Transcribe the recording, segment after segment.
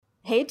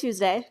Hey,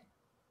 Tuesday.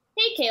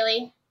 Hey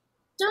Kaylee,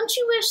 don't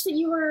you wish that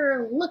you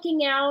were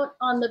looking out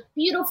on the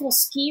beautiful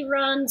ski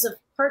runs of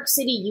Park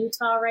City,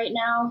 Utah right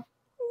now?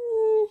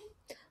 Mm,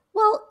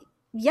 well,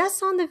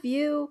 yes on the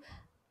view,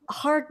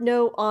 hard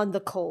no on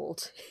the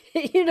cold.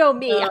 You know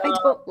me, I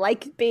Uh, don't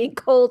like being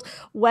cold,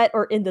 wet,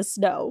 or in the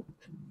snow.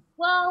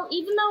 well,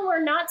 even though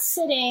we're not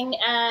sitting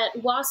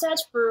at Wasatch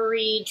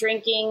Brewery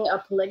drinking a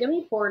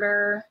polygamy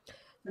porter.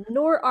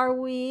 Nor are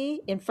we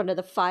in front of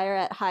the fire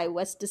at High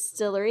West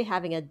Distillery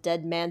having a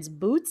dead man's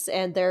boots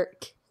and their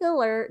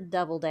killer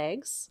deviled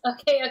eggs.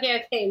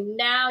 Okay,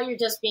 now you're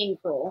just being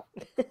cruel.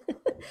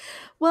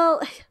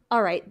 Well,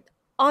 all right.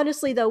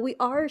 Honestly, though, we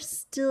are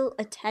still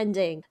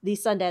attending the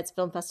Sundance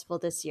Film Festival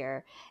this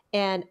year.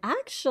 And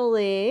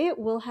actually,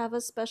 we'll have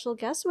a special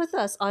guest with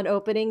us on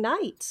opening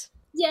night.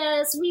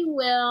 Yes, we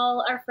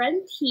will. Our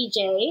friend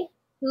PJ,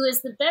 who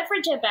is the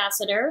beverage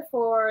ambassador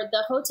for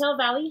the Hotel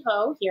Valley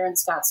Ho here in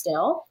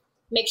Scottsdale.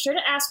 Make sure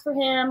to ask for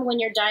him when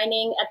you're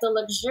dining at the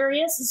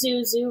luxurious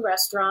Zuzu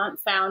restaurant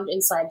found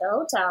inside the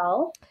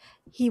hotel.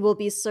 He will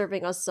be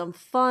serving us some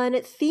fun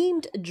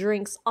themed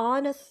drinks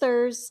on a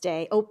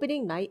Thursday,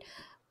 opening night,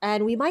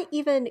 and we might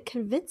even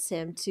convince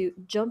him to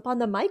jump on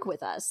the mic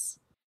with us.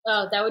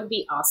 Oh, that would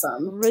be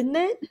awesome. Wouldn't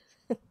it?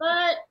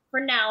 But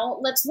for now,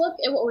 let's look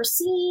at what we're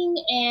seeing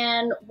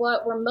and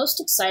what we're most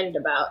excited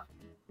about.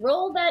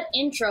 Roll that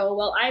intro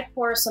while I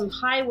pour some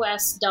High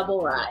West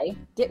Double Rye.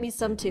 Get me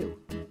some too.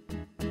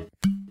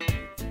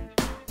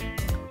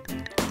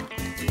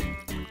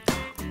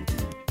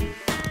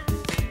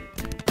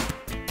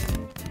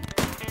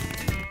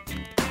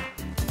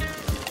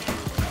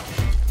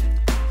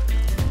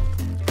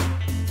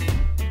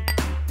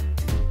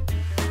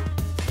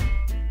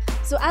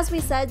 So, as we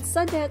said,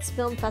 Sundance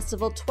Film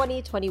Festival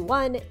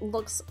 2021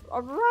 looks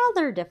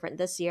rather different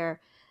this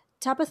year.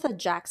 Tabitha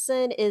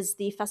Jackson is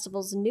the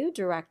festival's new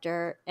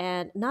director,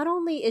 and not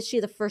only is she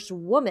the first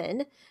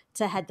woman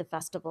to head the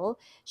festival,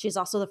 she's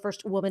also the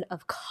first woman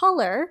of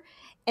color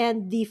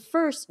and the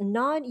first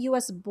non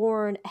US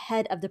born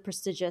head of the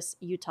prestigious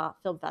Utah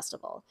Film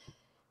Festival.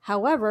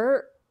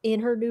 However, in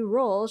her new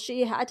role,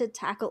 she had to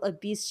tackle a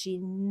beast she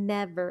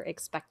never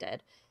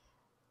expected: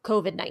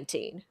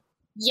 COVID-19.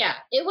 Yeah,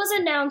 it was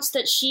announced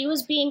that she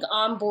was being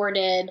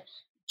onboarded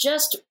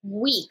just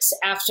weeks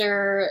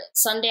after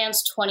Sundance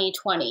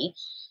 2020.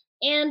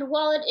 And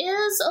while it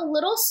is a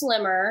little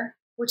slimmer,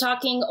 we're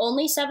talking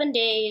only 7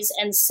 days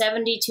and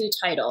 72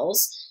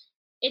 titles,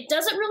 it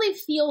doesn't really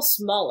feel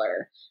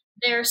smaller.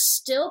 They're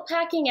still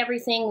packing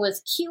everything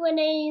with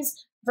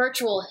Q&As,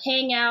 virtual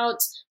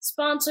hangouts,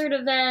 sponsored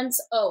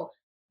events,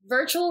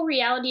 virtual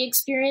reality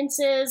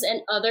experiences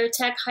and other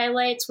tech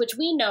highlights, which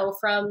we know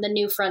from the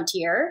New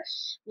Frontier,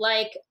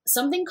 like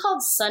something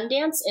called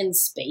Sundance in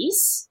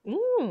Space.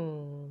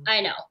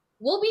 I know.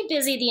 We'll be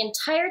busy the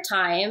entire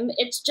time.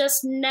 It's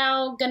just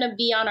now gonna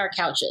be on our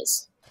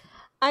couches.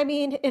 I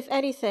mean, if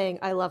anything,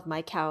 I love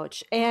my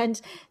couch.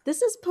 And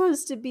this is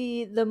supposed to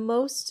be the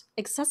most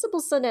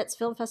accessible Sundance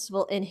Film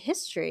Festival in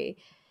history.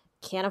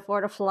 Can't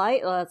afford a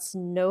flight? Well, that's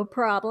no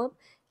problem.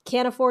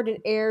 Can't afford an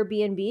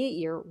Airbnb?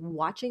 You're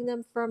watching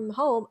them from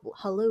home.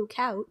 Hello,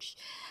 couch.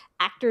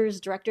 Actors,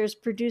 directors,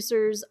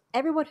 producers,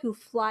 everyone who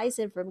flies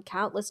in from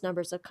countless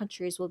numbers of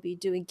countries will be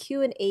doing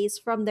Q&As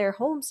from their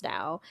homes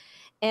now.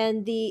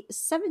 And the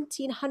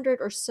 1,700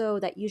 or so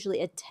that usually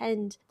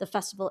attend the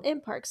festival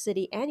in Park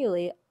City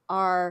annually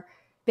are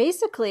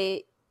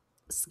basically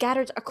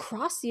scattered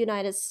across the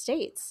United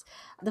States.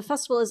 The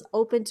festival is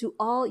open to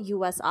all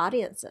US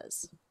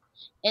audiences.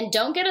 And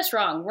don't get us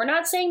wrong, we're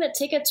not saying that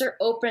tickets are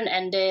open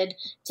ended.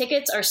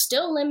 Tickets are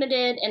still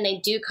limited and they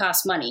do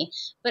cost money.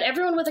 But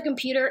everyone with a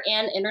computer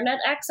and internet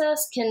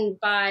access can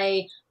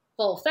buy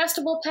full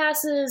festival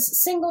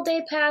passes, single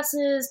day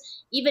passes,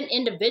 even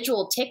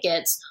individual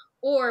tickets,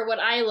 or what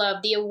I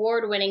love, the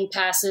award winning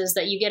passes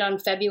that you get on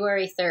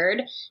February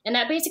 3rd. And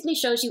that basically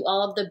shows you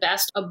all of the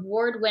best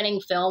award winning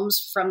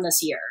films from this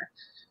year.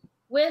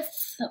 With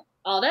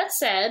all that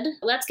said,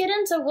 let's get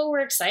into what we're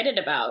excited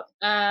about.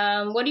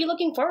 What are you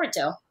looking forward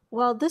to?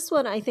 Well, this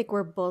one I think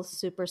we're both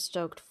super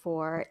stoked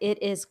for.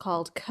 It is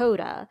called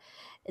Coda.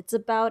 It's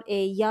about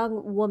a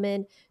young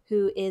woman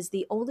who is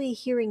the only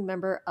hearing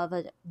member of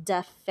a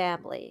deaf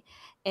family.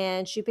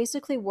 And she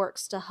basically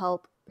works to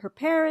help her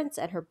parents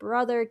and her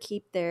brother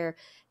keep their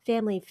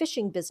family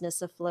fishing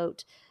business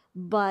afloat.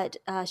 But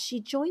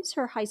she joins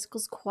her high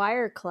school's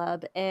choir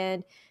club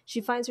and she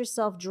finds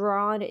herself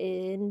drawn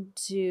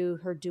into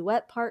her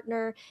duet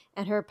partner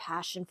and her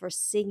passion for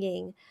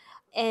singing.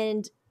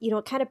 And,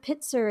 it kind of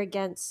pits her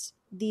against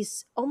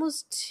these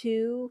almost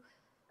two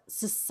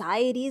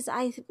societies,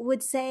 I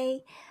would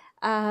say,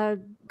 because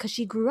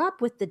she grew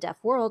up with the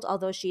deaf world,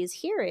 although she is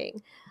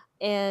hearing.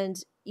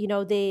 And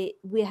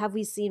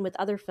we seen with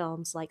other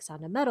films like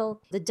Sound of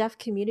Metal, the deaf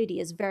community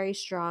is very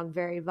strong,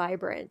 very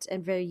vibrant,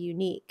 and very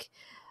unique.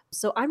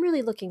 So I'm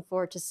really looking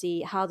forward to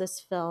see how this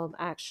film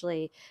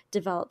actually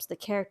develops the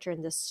character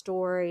in this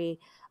story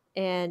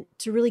and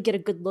to really get a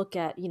good look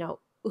at,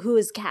 who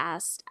is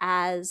cast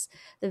as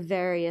the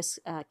various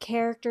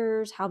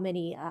characters, how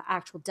many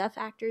actual deaf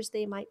actors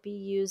they might be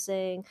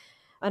using.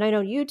 And I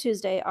know you,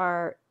 Tuesday,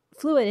 are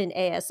fluent in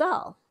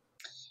ASL.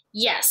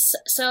 Yes.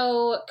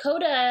 So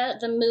Coda,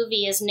 the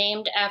movie, is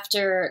named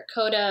after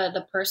Coda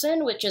the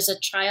person, which is a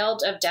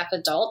child of deaf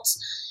adults.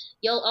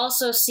 You'll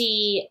also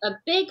see a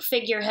big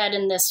figurehead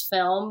in this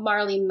film,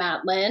 Marlee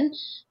Matlin,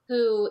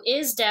 who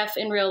is deaf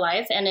in real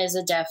life and is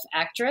a deaf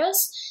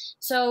actress.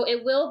 So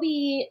it will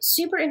be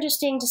super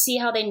interesting to see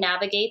how they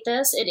navigate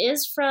this. It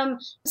is from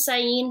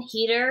Sain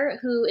Heder,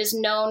 who is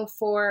known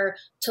for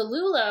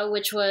Tallulah,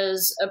 which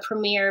was a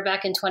premiere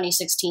back in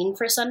 2016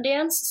 for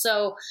Sundance.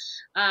 So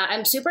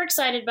I'm super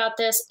excited about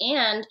this.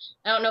 And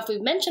I don't know if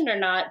we've mentioned or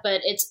not, but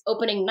it's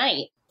opening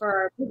night for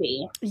our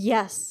movie.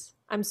 Yes,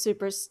 I'm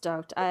super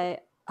stoked. I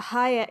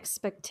high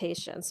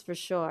expectations for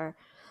sure.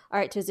 All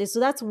right, Tuesday. So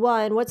that's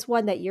one. What's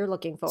one that you're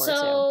looking forward to?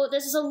 So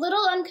this is a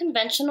little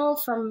unconventional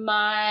for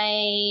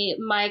my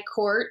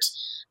court,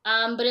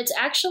 but it's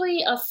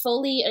actually a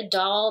fully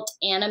adult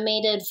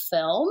animated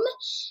film,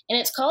 and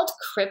it's called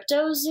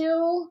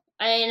Cryptozoo.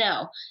 I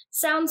know,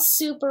 sounds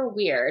super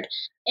weird,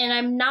 and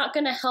I'm not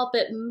going to help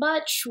it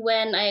much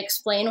when I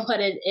explain what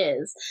it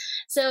is.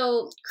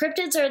 So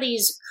cryptids are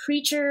these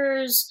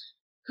creatures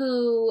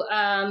who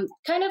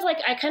kind of like,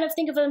 I kind of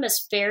think of them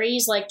as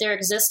fairies, like their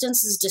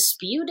existence is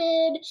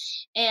disputed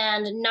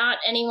and not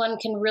anyone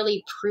can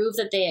really prove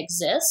that they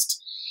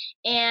exist.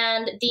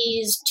 And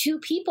these two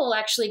people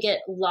actually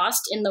get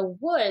lost in the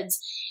woods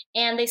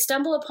and they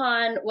stumble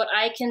upon what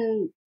I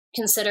can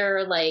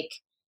consider like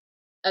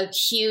a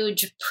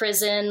huge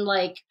prison,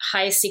 like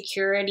high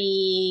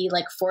security,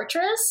 like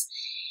fortress.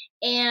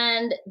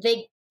 And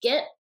they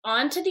get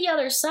onto the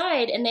other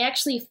side and they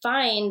actually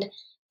find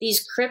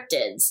these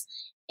cryptids.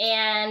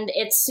 And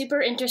it's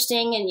super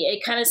interesting, and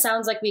it kind of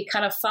sounds like we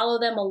kind of follow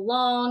them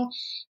along.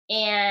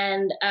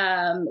 And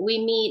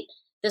we meet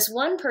this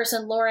one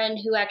person, Lauren,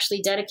 who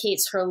actually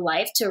dedicates her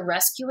life to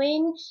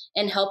rescuing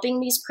and helping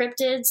these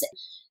cryptids.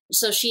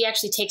 So she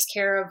actually takes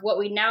care of what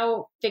we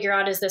now figure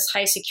out is this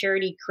high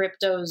security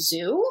crypto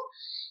zoo.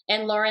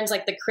 And Lauren's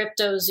like the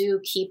crypto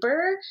zoo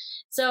keeper.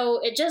 So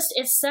it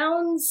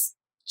sounds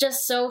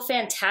just so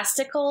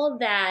fantastical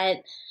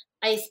that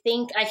I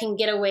think I can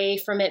get away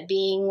from it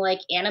being like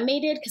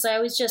animated, because I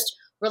always just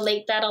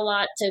relate that a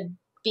lot to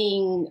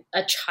being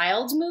a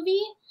child's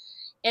movie.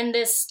 And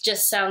this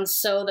just sounds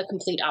so the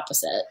complete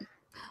opposite.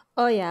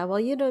 Oh yeah, well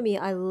you know me,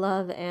 I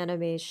love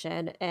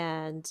animation,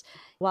 and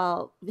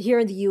while here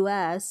in the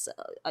US,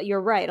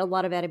 you're right, a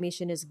lot of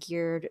animation is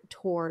geared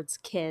towards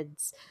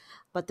kids,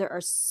 but there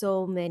are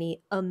so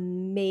many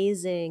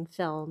amazing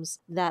films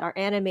that are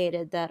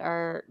animated that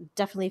are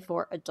definitely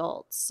for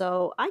adults.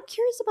 So I'm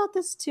curious about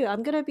this too.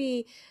 I'm gonna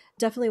be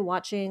definitely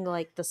watching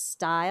like the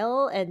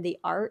style and the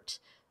art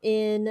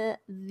in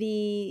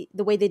the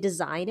way they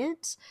design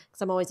it,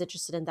 because I'm always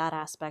interested in that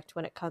aspect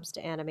when it comes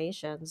to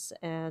animations,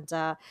 and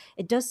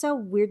it does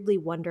sound weirdly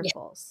Yeah.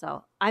 wonderful.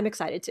 So I'm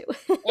excited too.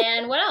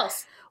 And what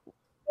else?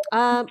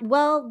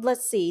 Well,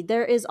 let's see.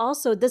 There is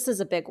also, this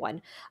is a big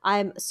one.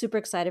 I'm super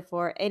excited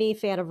for. Any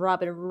fan of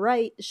Robin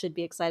Wright should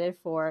be excited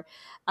for.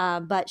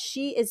 But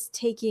she is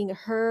taking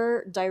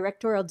her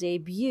directorial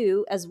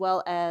debut as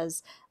well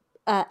as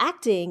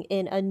acting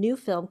in a new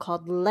film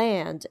called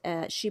Land.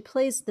 She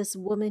plays this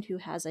woman who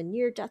has a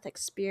near death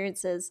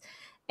experiences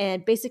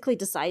and basically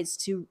decides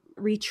to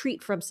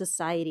retreat from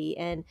society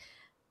and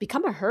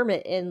become a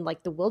hermit in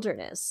like the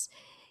wilderness.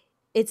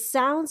 It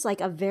sounds like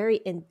a very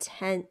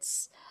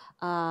intense,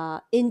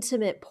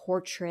 intimate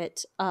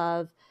portrait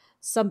of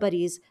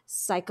somebody's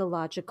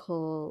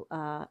psychological,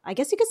 I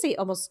guess you could say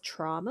almost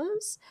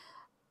traumas.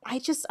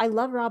 I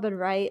love Robin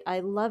Wright. I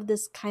love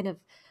this kind of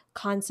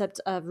concept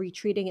of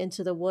retreating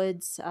into the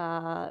woods.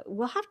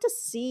 We'll have to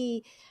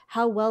see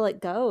how well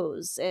it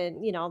goes.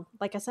 And, you know,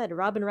 like I said,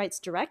 Robin Wright's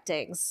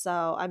directing.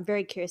 So I'm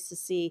very curious to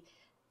see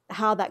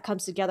how that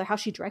comes together, how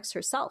she directs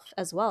herself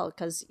as well.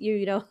 Because,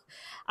 you know,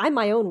 I'm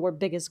my own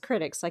biggest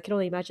critic. So I can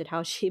only imagine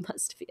how she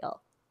must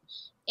feel.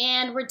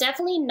 And we're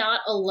definitely not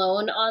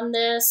alone on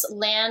this.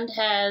 Land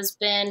has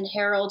been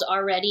heralded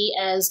already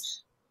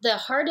as the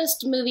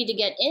hardest movie to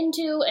get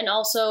into and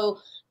also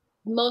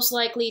most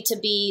likely to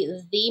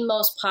be the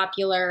most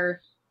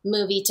popular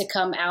movie to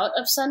come out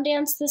of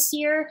Sundance this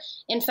year.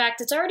 In fact,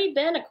 it's already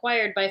been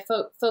acquired by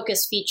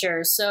Focus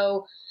Features.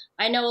 So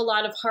I know a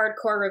lot of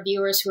hardcore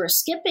reviewers who are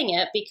skipping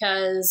it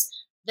because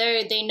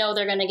they know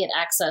they're going to get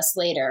access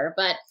later.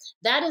 But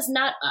that is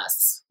not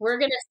us. We're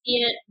going to see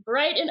it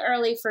bright and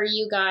early for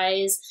you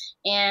guys,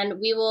 and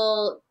we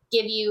will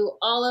give you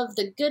all of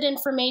the good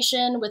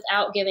information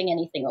without giving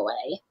anything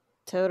away.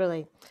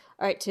 Totally.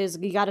 All right, Tiz,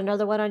 you got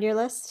another one on your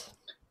list?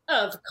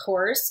 Of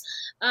course.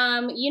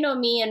 You know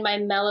me and my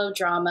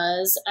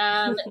melodramas.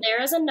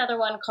 There is another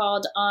one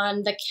called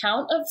On the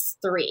Count of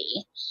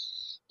Three.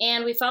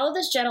 And we follow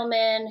this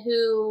gentleman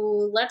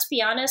who, let's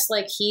be honest,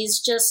 like he's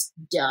just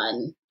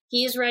done.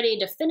 He's ready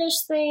to finish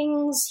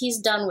things. He's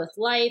done with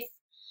life.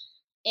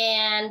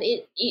 And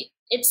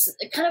it's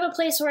kind of a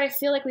place where I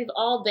feel like we've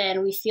all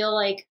been. We feel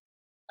like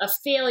a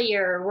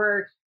failure.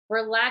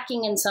 We're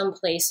lacking in some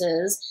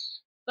places.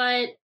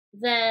 But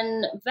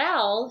then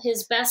Val,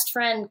 his best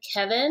friend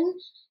Kevin,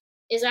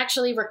 is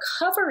actually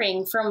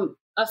recovering from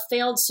a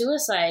failed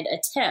suicide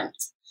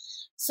attempt.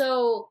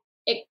 So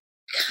it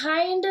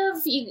kind of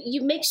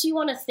you makes you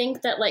want to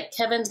think that like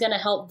Kevin's going to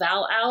help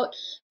Val out,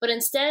 but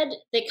instead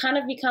they kind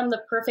of become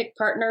the perfect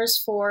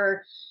partners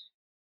for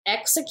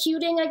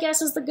executing, I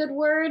guess is the good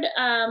word,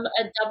 a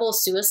double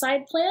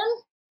suicide plan.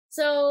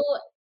 So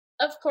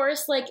of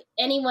course, like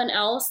anyone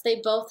else,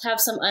 they both have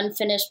some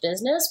unfinished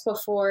business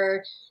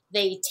before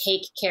they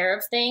take care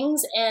of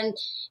things. And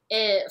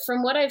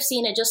from what I've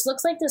seen, it just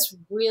looks like this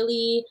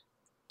really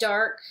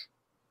dark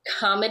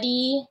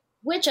comedy,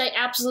 which I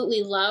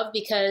absolutely love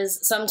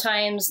because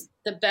sometimes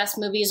the best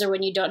movies are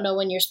when you don't know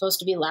when you're supposed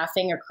to be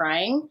laughing or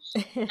crying.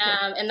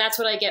 And that's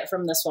what I get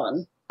from this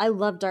one. I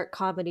love dark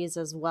comedies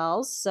as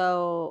well,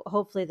 so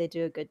hopefully they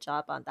do a good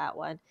job on that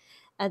one.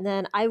 And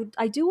then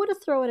I do want to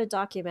throw in a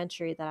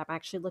documentary that I'm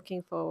actually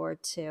looking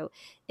forward to.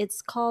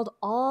 It's called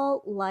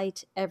All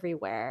Light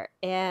Everywhere.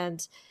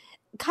 And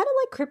kind of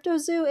like Crypto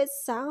Zoo, it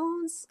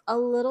sounds a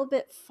little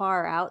bit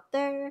far out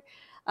there.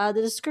 The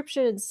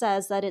description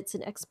says that it's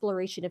an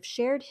exploration of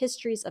shared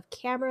histories of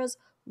cameras,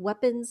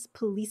 weapons,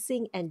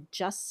 policing, and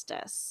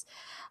justice.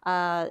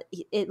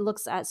 It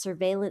looks at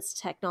surveillance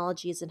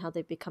technologies and how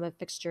they've become a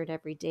fixture in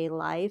everyday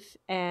life,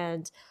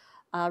 and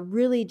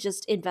really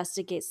just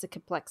investigates the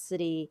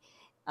complexity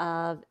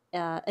of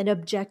an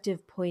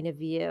objective point of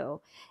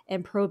view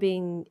and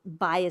probing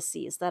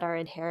biases that are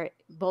inherent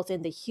both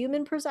in the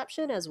human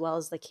perception as well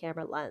as the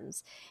camera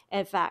lens.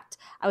 In fact,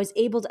 I was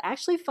able to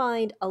actually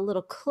find a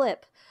little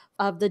clip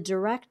of the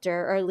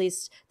director, or at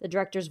least the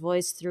director's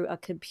voice through a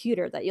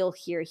computer that you'll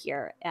hear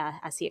here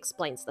as he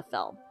explains the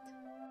film.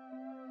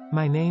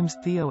 My name's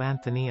Theo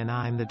Anthony and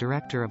I'm the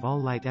director of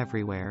All Light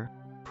Everywhere,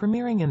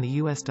 premiering in the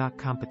US doc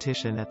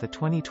competition at the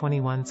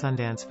 2021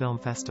 Sundance Film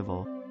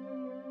Festival.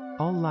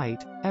 All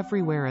Light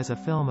Everywhere is a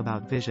film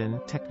about vision,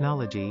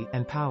 technology,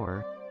 and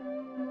power.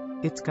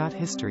 It's got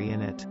history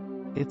in it.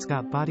 It's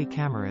got body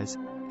cameras.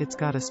 It's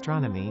got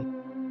astronomy.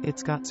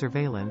 It's got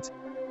surveillance.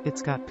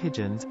 It's got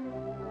pigeons.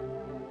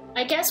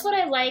 I guess what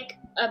I like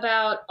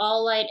about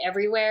All Light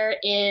Everywhere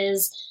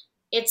is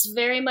it's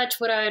very much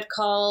what I would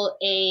call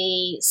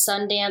a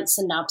Sundance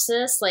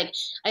synopsis. Like,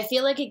 I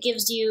feel like it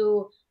gives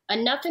you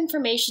enough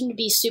information to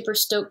be super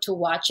stoked to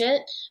watch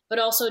it, but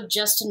also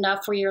just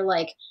enough where you're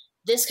like,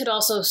 this could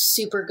also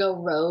super go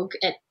rogue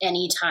at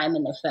any time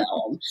in the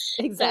film.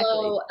 Exactly.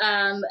 So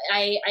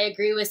I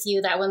agree with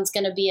you. That one's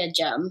going to be a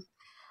gem.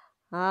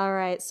 All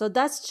right, so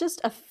that's just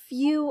a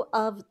few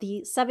of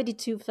the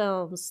 72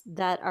 films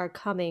that are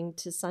coming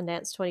to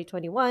Sundance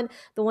 2021,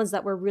 the ones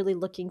that we're really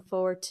looking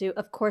forward to.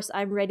 Of course,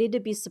 I'm ready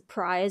to be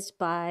surprised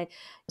by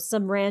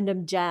some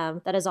random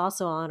gem that is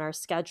also on our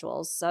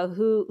schedules. So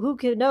who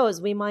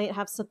knows, we might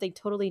have something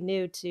totally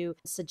new to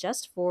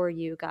suggest for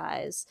you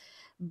guys.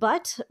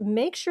 But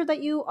make sure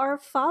that you are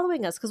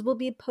following us because we'll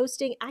be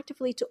posting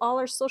actively to all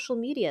our social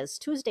medias.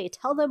 Tuesday,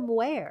 tell them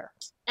where.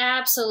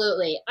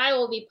 Absolutely. I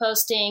will be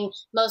posting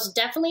most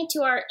definitely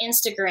to our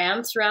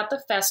Instagram throughout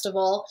the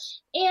festival,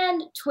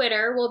 and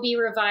Twitter will be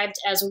revived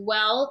as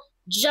well,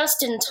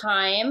 just in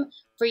time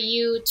for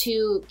you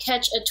to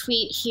catch a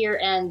tweet here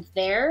and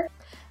there.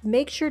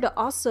 Make sure to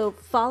also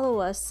follow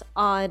us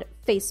on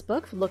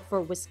Facebook, look for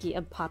Whiskey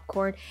and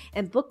Popcorn,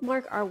 and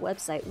bookmark our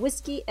website,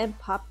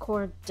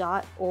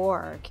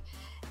 whiskeyandpopcorn.org.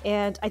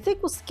 And I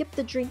think we'll skip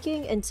the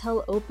drinking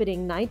until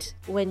opening night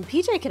when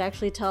PJ can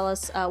actually tell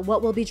us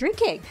what we'll be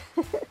drinking.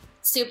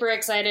 Super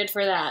excited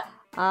for that.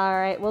 All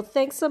right. Well,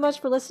 thanks so much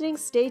for listening.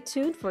 Stay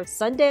tuned for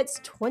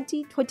Sundance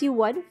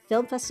 2021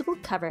 Film Festival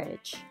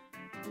coverage.